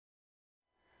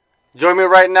Joining me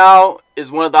right now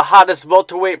is one of the hottest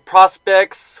welterweight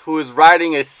prospects who is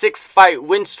riding a 6-fight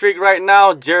win streak right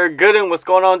now, Jared Gooden. What's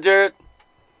going on, Jared?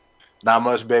 Not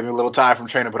much, baby. A little tired from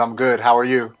training, but I'm good. How are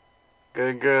you?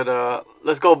 Good, good.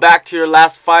 Let's go back to your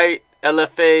last fight,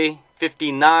 LFA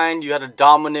 59. You had a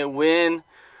dominant win.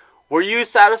 Were you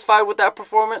satisfied with that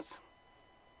performance?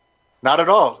 Not at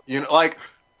all.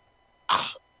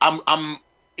 I'm.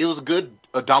 It was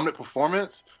a dominant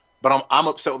performance, but I'm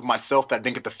upset with myself that I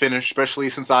didn't get the finish, especially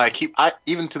since I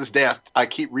even to this day I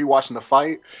keep rewatching the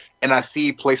fight and I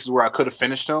see places where I could have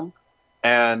finished him,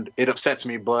 and it upsets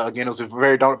me. But again, it was a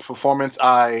very dominant performance.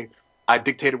 I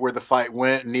dictated where the fight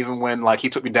went, and even when he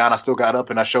took me down, I still got up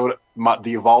and I showed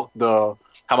the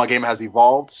how my game has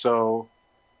evolved. So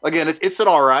again, it's an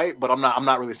all right, but I'm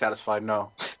not really satisfied.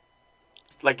 No.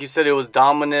 Like you said, it was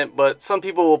dominant, but some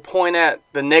people will point at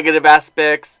the negative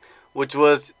aspects, which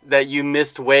was that you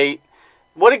missed weight.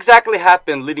 What exactly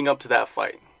happened leading up to that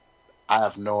fight? I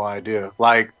have no idea.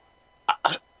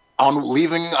 On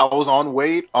leaving, I was on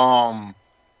weight. Man,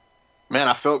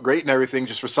 I felt great and everything.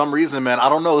 Just for some reason, man, I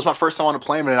don't know. This is my first time on a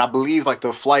plane, and I believe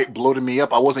the flight bloated me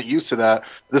up. I wasn't used to that.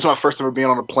 This is my first time ever being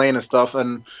on a plane and stuff.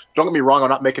 And don't get me wrong, I'm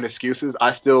not making excuses.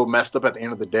 I still messed up at the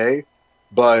end of the day,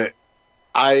 but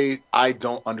I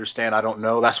don't understand. I don't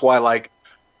know. That's why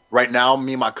right now,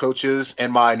 me and my coaches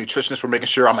and my nutritionist were making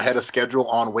sure I'm ahead of schedule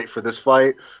on weight for this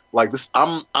fight.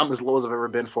 I'm as low as I've ever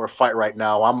been for a fight right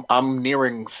now. I'm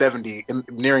nearing 70,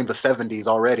 nearing the 70s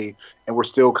already, and we're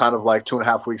still kind of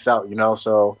 2.5 weeks out.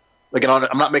 So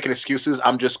I'm not making excuses.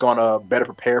 I'm just gonna better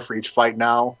prepare for each fight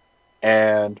now,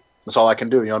 and that's all I can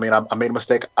do. You know what I mean? I made a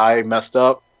mistake. I messed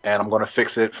up, and I'm gonna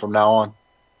fix it from now on.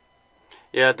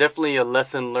 Yeah, definitely a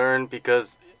lesson learned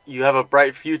because you have a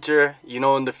bright future. You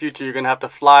know, in the future, you're going to have to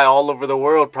fly all over the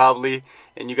world probably,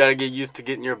 and you got to get used to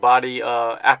getting your body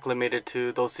acclimated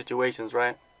to those situations,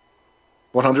 right?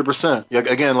 100%. Yeah,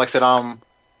 again, like I said,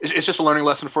 it's just a learning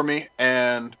lesson for me,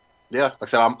 and yeah, like I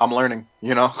said, I'm learning.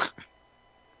 Well,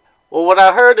 what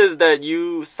I heard is that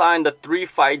you signed a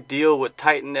 3-fight deal with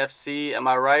Titan FC. Am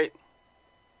I right?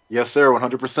 Yes, sir,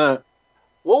 100%.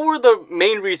 What were the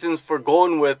main reasons for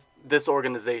going with this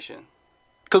organization?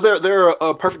 Because they're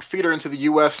a perfect feeder into the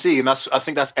UFC, and I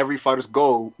think that's every fighter's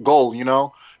goal.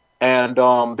 And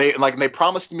they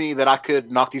promised me that I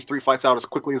could knock these 3 fights out as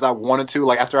quickly as I wanted to.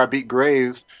 Like after I beat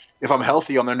Graves, if I'm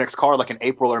healthy on their next card, like in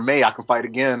April or May, I can fight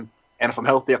again. And if I'm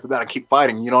healthy after that, I keep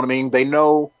fighting. You know what I mean? They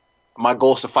know my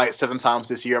goal is to fight 7 times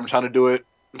this year. I'm trying to do it.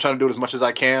 I'm trying to do it as much as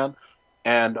I can.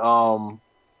 And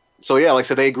so yeah, like I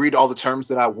said, they agreed to all the terms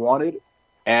that I wanted.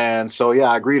 And so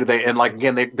yeah, I agreed to they.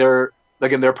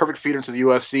 And they're a perfect feeder into the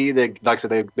UFC. They, like I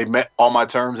said, they met all my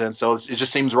terms, and so it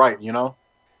just seems right.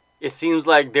 It seems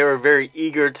like they were very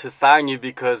eager to sign you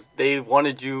because they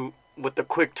wanted you with the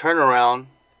quick turnaround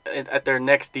at their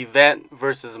next event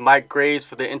versus Mike Graves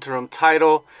for the interim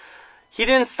title. He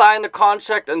didn't sign the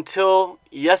contract until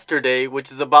yesterday,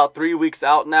 which is about 3 weeks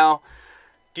out now.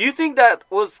 Do you think that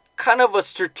was kind of a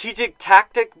strategic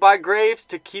tactic by Graves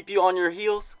to keep you on your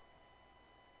heels?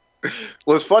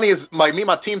 What's funny is me and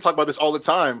my team talk about this all the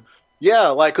time.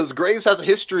 Yeah, because Graves has a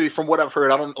history from what I've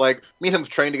heard. I don't me and him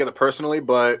trained together personally,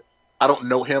 but I don't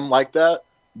know him like that.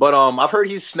 But I've heard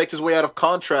he's snaked his way out of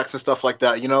contracts and stuff like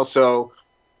that. So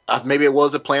maybe it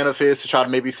was a plan of his to try to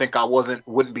maybe think I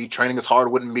wouldn't be training as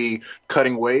hard, wouldn't be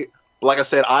cutting weight. But like I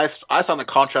said, I signed the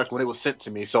contract when it was sent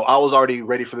to me, so I was already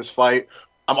ready for this fight.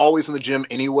 I'm always in the gym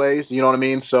anyways. You know what I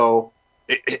mean? So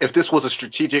if this was a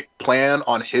strategic plan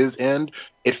on his end,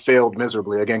 it failed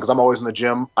miserably again because I'm always in the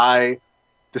gym.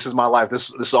 This is my life.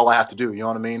 This is all I have to do. You know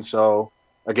what I mean? So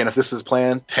again, if this is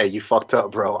planned, hey, you fucked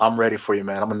up, bro. I'm ready for you,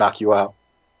 man. I'm gonna knock you out.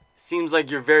 Seems like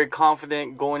you're very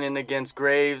confident going in against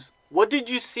Graves. What did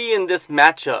you see in this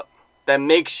matchup that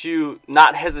makes you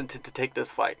not hesitant to take this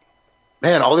fight?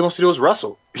 Man, all he wants to do is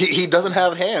wrestle. He doesn't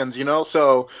have hands.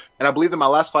 So, and I believe in my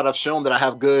last fight I've shown that I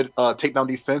have good takedown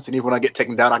defense, and even when I get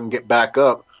taken down, I can get back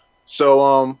up.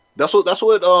 So that's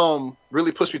what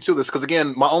really pushed me to this. Because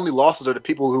again, my only losses are the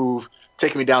people who've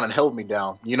taken me down and held me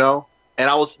down. And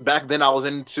back then I was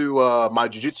into my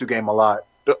jiu-jitsu game a lot.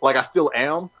 Like I still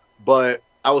am, but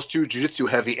I was too jiu-jitsu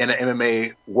heavy in an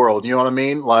MMA world. You know what I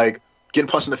mean? Like getting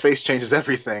punched in the face changes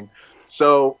everything.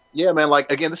 So yeah, man.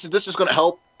 Again, this is going to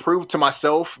help prove to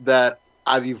myself that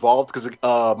I've evolved because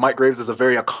Mike Graves is a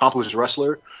very accomplished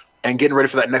wrestler, and getting ready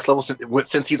for that next level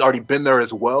since he's already been there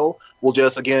as well will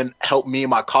just again help me and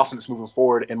my confidence moving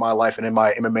forward in my life and in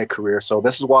my MMA career. So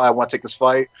this is why I want to take this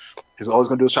fight. He's always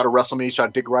going to do is try to wrestle me, try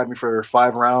to dick ride me for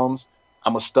 5 rounds.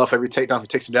 I'm going to stuff every takedown. If he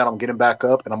takes me down, I'm getting back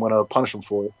up, and I'm going to punish him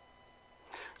for it.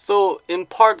 So in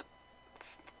part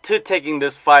to taking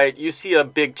this fight, you see a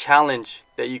big challenge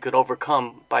that you could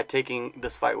overcome by taking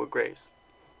this fight with Graves.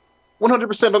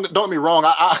 100%. Don't get me wrong.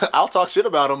 I'll talk shit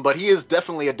about him, but he is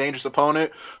definitely a dangerous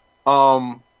opponent.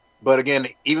 But again,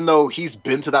 even though he's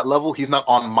been to that level, he's not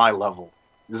on my level.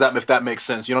 If that makes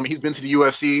sense? You know what I mean? He's been to the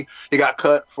UFC. He got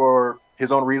cut for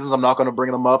his own reasons. I'm not going to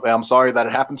bring them up, and I'm sorry that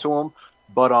it happened to him.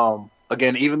 But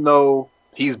again, even though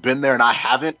he's been there and I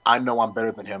haven't, I know I'm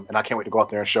better than him, and I can't wait to go out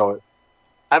there and show it.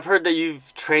 I've heard that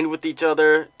you've trained with each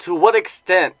other. To what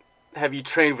extent have you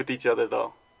trained with each other,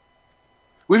 though?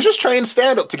 We've just trained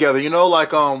stand-up together, you know,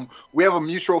 like we have a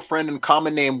mutual friend in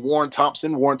common named Warren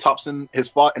Thompson. Warren Thompson has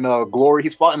fought in Glory.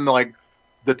 He's fought in like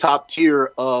the top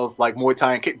tier of like Muay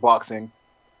Thai and kickboxing.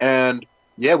 And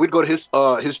yeah, we'd go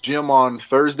to his gym on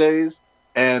Thursdays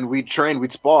and we'd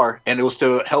spar, and it was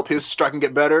to help his striking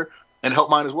get better and help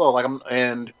mine as well.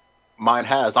 And mine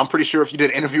has. I'm pretty sure if you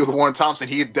did an interview with Warren Thompson,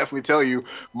 he'd definitely tell you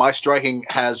my striking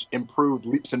has improved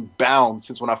leaps and bounds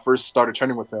since when I first started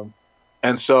training with him.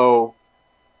 And so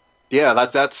yeah,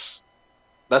 that's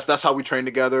how we train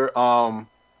together.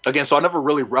 Again, so I never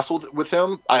really wrestled with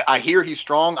him. I hear he's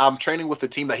strong. I'm training with the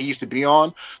team that he used to be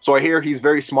on, so I hear he's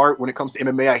very smart when it comes to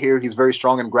MMA. I hear he's very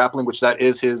strong in grappling, which that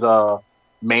is his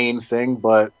main thing.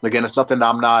 But again, it's nothing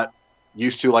I'm not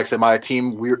used to. Like I said, my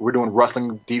team, we're doing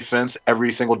wrestling defense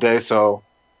every single day, so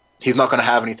he's not going to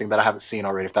have anything that I haven't seen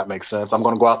already, if that makes sense. I'm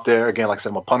going to go out there again. Like I said,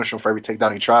 I'm going to punish him for every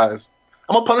takedown he tries.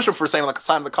 I'm going to punish him for saying like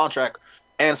signing the contract.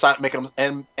 And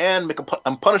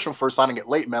punish him for signing it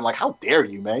late, man. Like, how dare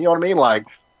you, man? You know what I mean? Like,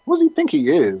 what does he think he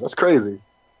is? That's crazy.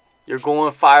 You're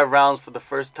going 5 rounds for the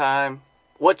first time.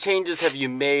 What changes have you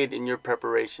made in your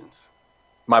preparations?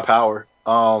 My power.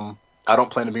 I don't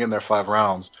plan to be in there 5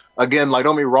 rounds. Again, like,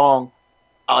 don't get me wrong.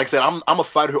 Like I said, I'm a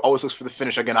fighter who always looks for the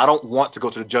finish. Again, I don't want to go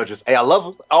to the judges. Hey, I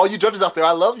love all you judges out there.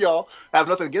 I love y'all. I have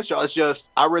nothing against y'all. It's just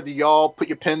I'd rather y'all put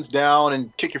your pens down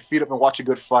and kick your feet up and watch a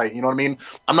good fight. You know what I mean?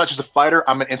 I'm not just a fighter.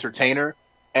 I'm an entertainer.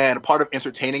 And part of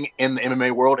entertaining in the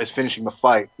MMA world is finishing the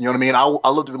fight. You know what I mean? I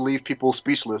love to leave people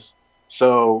speechless.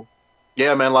 So,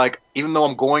 yeah, man, like, even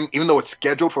though it's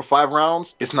scheduled for 5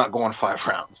 rounds, it's not going 5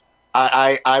 rounds.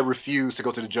 I refuse to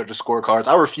go to the judges' scorecards.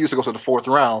 I refuse to go to the 4th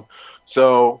round.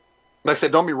 So, like I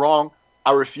said, don't be wrong.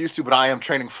 I refuse to, but I am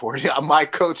training for it. My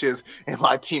coaches and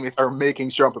my teammates are making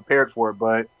sure I'm prepared for it.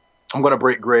 But I'm going to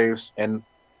break Graves, and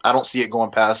I don't see it going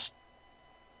past.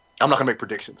 I'm not going to make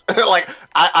predictions. Like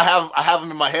I have them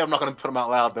in my head. I'm not going to put them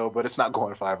out loud though. But it's not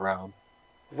going 5 rounds.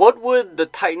 What would the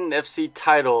Titan FC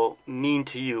title mean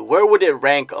to you? Where would it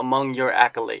rank among your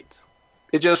accolades?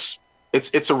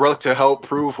 It's a relic to help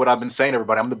prove what I've been saying to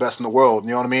everybody. I'm the best in the world.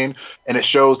 You know what I mean? And it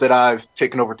shows that I've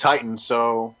taken over Titan.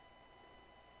 So.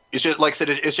 It's just like I said.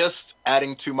 It's just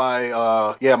adding to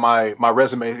my my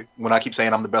resume when I keep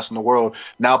saying I'm the best in the world.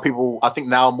 Now I think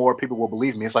more people will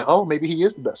believe me. It's like, oh, maybe he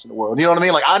is the best in the world. You know what I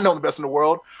mean? Like I know I'm the best in the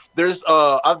world.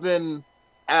 I've been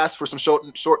asked for some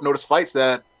short notice fights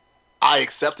that I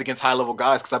accept against high level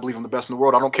guys because I believe I'm the best in the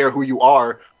world. I don't care who you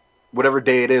are, whatever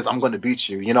day it is, I'm going to beat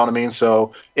you. You know what I mean?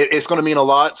 So it's going to mean a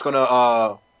lot. It's going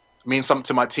to mean something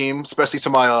to my team, especially to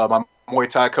my Muay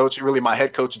Thai coach, really my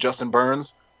head coach Justin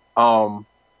Burns.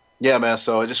 Yeah, man,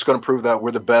 so it's just going to prove that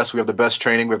we're the best. We have the best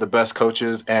training. We have the best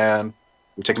coaches, and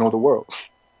we're taking over the world.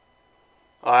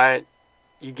 All right.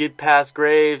 You get past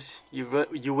Graves. You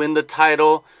win the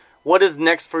title. What is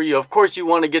next for you? Of course, you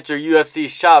want to get your UFC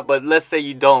shot, but let's say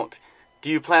you don't.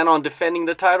 Do you plan on defending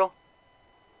the title?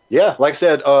 Yeah, like I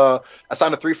said, I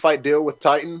signed a 3-fight deal with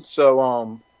Titan.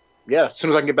 So, yeah, as soon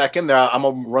as I can get back in there, I'm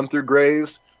going to run through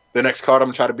Graves. The next card I'm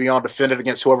going to try to be on, defend it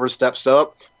against whoever steps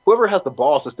up. Whoever has the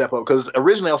balls to step up, because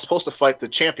originally I was supposed to fight the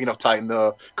champion of Titan,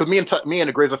 because me and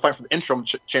the Graves were fighting for the interim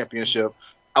championship.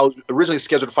 I was originally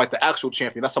scheduled to fight the actual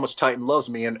champion. That's how much Titan loves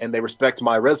me, and they respect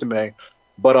my resume.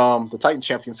 But the Titan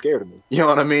champion scared of me. You know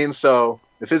what I mean? So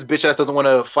if his bitch ass doesn't want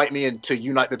to fight me and to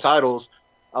unite the titles,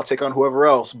 I'll take on whoever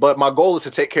else. But my goal is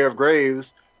to take care of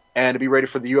Graves and to be ready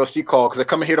for the UFC call, because they're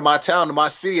coming here to my town, to my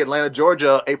city, Atlanta,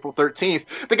 Georgia, April 13th.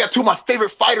 They got 2 of my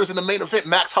favorite fighters in the main event,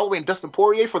 Max Holloway and Dustin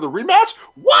Poirier, for the rematch.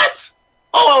 What?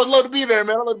 Oh, I would love to be there,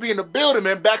 man. I'd love to be in the building,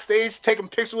 man, backstage, taking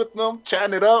pictures with them,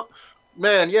 chatting it up.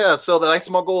 Man, yeah, so that's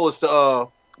my goal is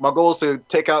to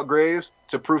take out Graves,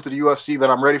 to prove to the UFC that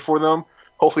I'm ready for them.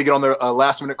 Hopefully get on their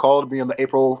last-minute call to be on the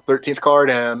April 13th card,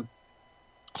 and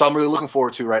so I'm really looking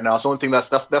forward to right now. It's the only thing that's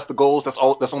the goals. That's the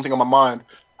only thing on my mind.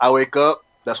 I wake up.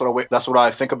 That's what I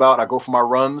think about. I go for my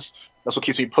runs. That's what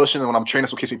keeps me pushing. And when I'm training,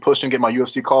 that's what keeps me pushing. Get my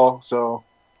UFC call. So,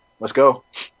 let's go.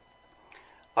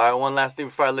 All right. One last thing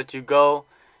before I let you go.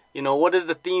 what is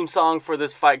the theme song for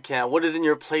this fight camp? What is in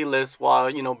your playlist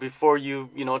while, before you,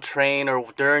 train or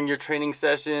during your training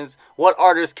sessions? What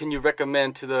artists can you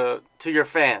recommend to your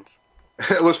fans?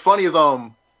 What's funny is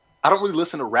I don't really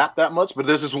listen to rap that much, but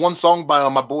there's this one song by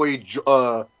my boy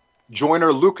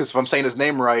Joyner Lucas, if I'm saying his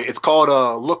name right. It's called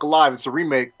 "Look Alive." It's a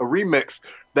remix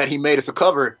that he made. It's a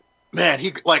cover. Man,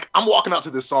 I'm walking out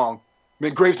to this song.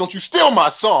 Man, Graves, don't you steal my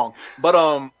song? But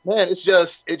man,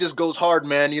 it just goes hard,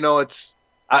 man.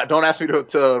 Don't ask me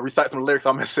to recite some of the lyrics,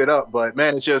 I'll mess it up. But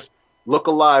man, it's just "Look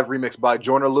Alive" remix by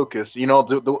Joyner Lucas.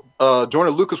 Joyner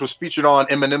Lucas was featured on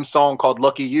Eminem's song called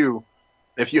 "Lucky You."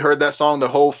 If you heard that song, the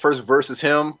whole first verse is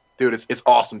him. Dude, it's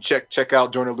awesome. Check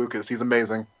out Joyner Lucas. He's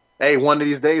amazing. Hey, one of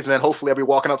these days, man, hopefully I'll be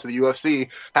walking out to the UFC,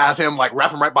 have him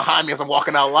rapping right behind me as I'm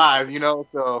walking out live,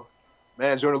 So,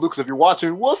 man, Joyner Lucas, if you're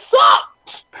watching, what's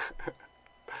up?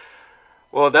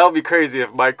 Well, that would be crazy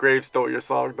if Mike Graves stole your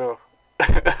song, though.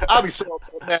 I'd be so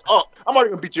upset, man. Oh, I'm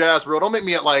already gonna beat your ass, bro. Don't make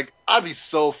me I'd be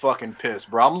so fucking pissed,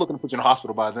 bro. I'm looking to put you in the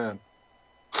hospital by then.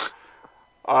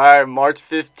 All right, March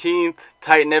 15th,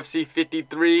 Titan FC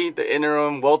 53. The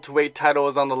interim welterweight title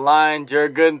is on the line.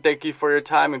 Jared Gooden, thank you for your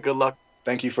time and good luck.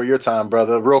 Thank you for your time,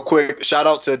 brother. Real quick, shout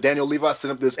out to Daniel Levi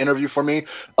setting up this interview for me.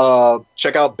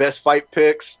 Check out Best Fight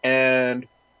Picks and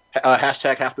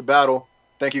hashtag Half the Battle.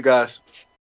 Thank you, guys.